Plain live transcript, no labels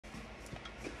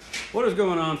What is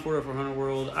going on, Ford F100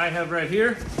 world? I have right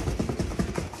here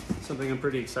something I'm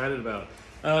pretty excited about.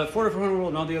 Ford F100 world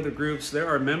and all the other groups, there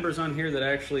are members on here that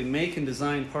actually make and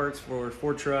design parts for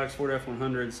Ford trucks, Ford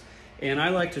F100s, and I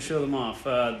like to show them off.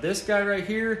 This guy right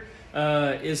here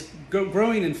is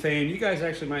growing in fame. You guys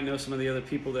actually might know some of the other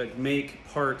people that make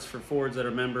parts for Fords that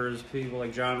are members, people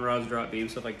like John Rod's Drop Beam,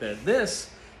 stuff like that. This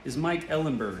is Mike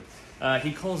Ellenberg.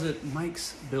 He calls it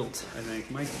Mike's Built, I think.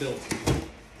 Mike Built.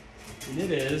 And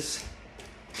it is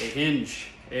a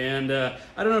hinge. And I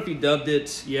don't know if he dubbed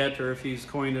it yet or if he's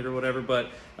coined it or whatever,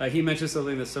 but he mentioned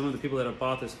something that some of the people that have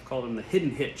bought this have called him the hidden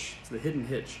hitch. It's the hidden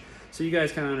hitch. So you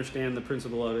guys kind of understand the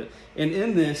principle of it. And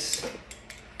in this,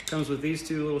 comes with these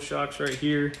two little shocks right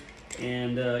here.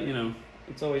 And, you know,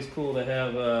 it's always cool to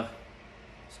have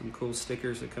some cool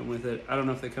stickers that come with it. I don't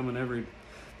know if they come in every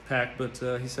pack, but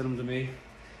he sent them to me.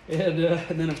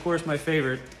 And then, of course, my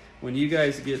favorite, when you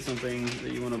guys get something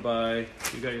that you want to buy,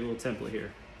 you got your little template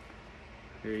here.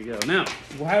 Here you go. Now,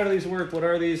 how do these work? What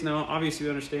are these? Now, obviously,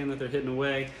 you understand that they're hidden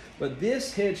away, but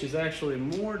this hitch is actually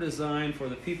more designed for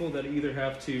the people that either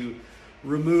have to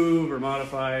remove or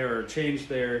modify or change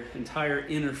their entire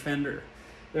inner fender.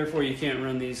 Therefore, you can't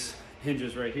run these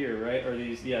hinges right here, right? Or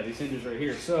these hinges right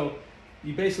here. So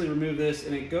you basically remove this,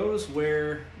 and it goes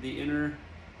where the inner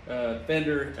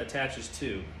fender attaches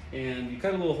to. And you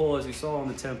cut a little hole, as you saw on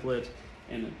the template,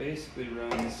 and it basically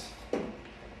runs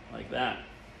like that.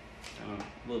 A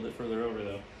little bit further over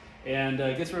though. And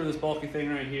gets rid of this bulky thing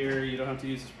right here. You don't have to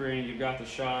use the spring. You've got the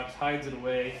shocks, hides it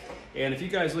away. And if you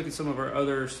guys look at some of our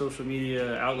other social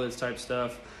media outlets type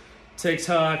stuff,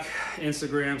 TikTok,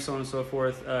 Instagram, so on and so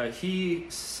forth, he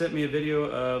sent me a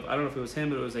video of, I don't know if it was him,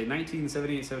 but it was a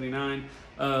 1978-79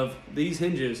 of these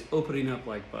hinges opening up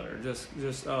like butter. Just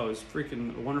oh, it was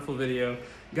freaking a wonderful video.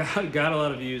 Got a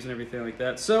lot of views and everything like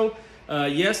that. So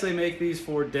yes, they make these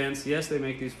for dents. Yes, they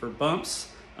make these for bumps.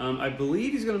 I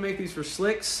believe he's going to make these for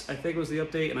slicks, I think was the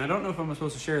update, and I don't know if I'm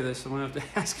supposed to share this, so I'm going to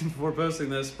have to ask him before posting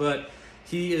this, but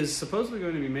he is supposedly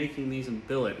going to be making these in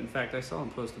billet. In fact, I saw him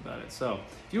post about it. So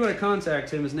if you want to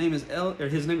contact him, his name is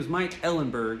Mike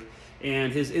Ellenberg,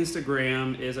 and his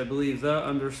Instagram is, I believe,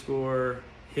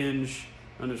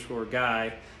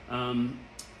 _hinge_guy.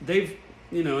 They've,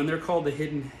 you know, and they're called the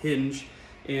Hidden Hinge,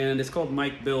 and it's called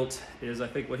Mike Built, is I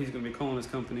think what he's going to be calling his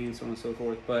company and so on and so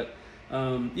forth. But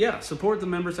yeah, support the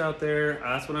members out there.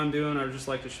 That's what I'm doing. I just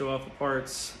like to show off the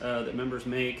parts that members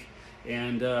make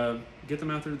and get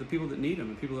them out there to the people that need them,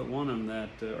 the people that want them, that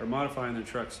are modifying their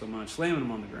trucks so much, slamming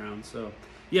them on the ground. So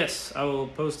yes, I will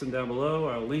post him down below.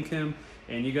 I'll link him,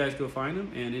 and you guys go find him.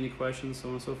 And any questions, so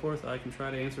on and so forth, I can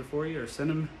try to answer for you or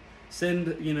send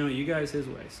you know, you guys his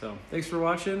way. So thanks for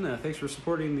watching. Thanks for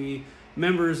supporting the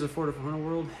members of Ford F100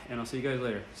 World, and I'll see you guys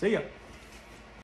later. See ya.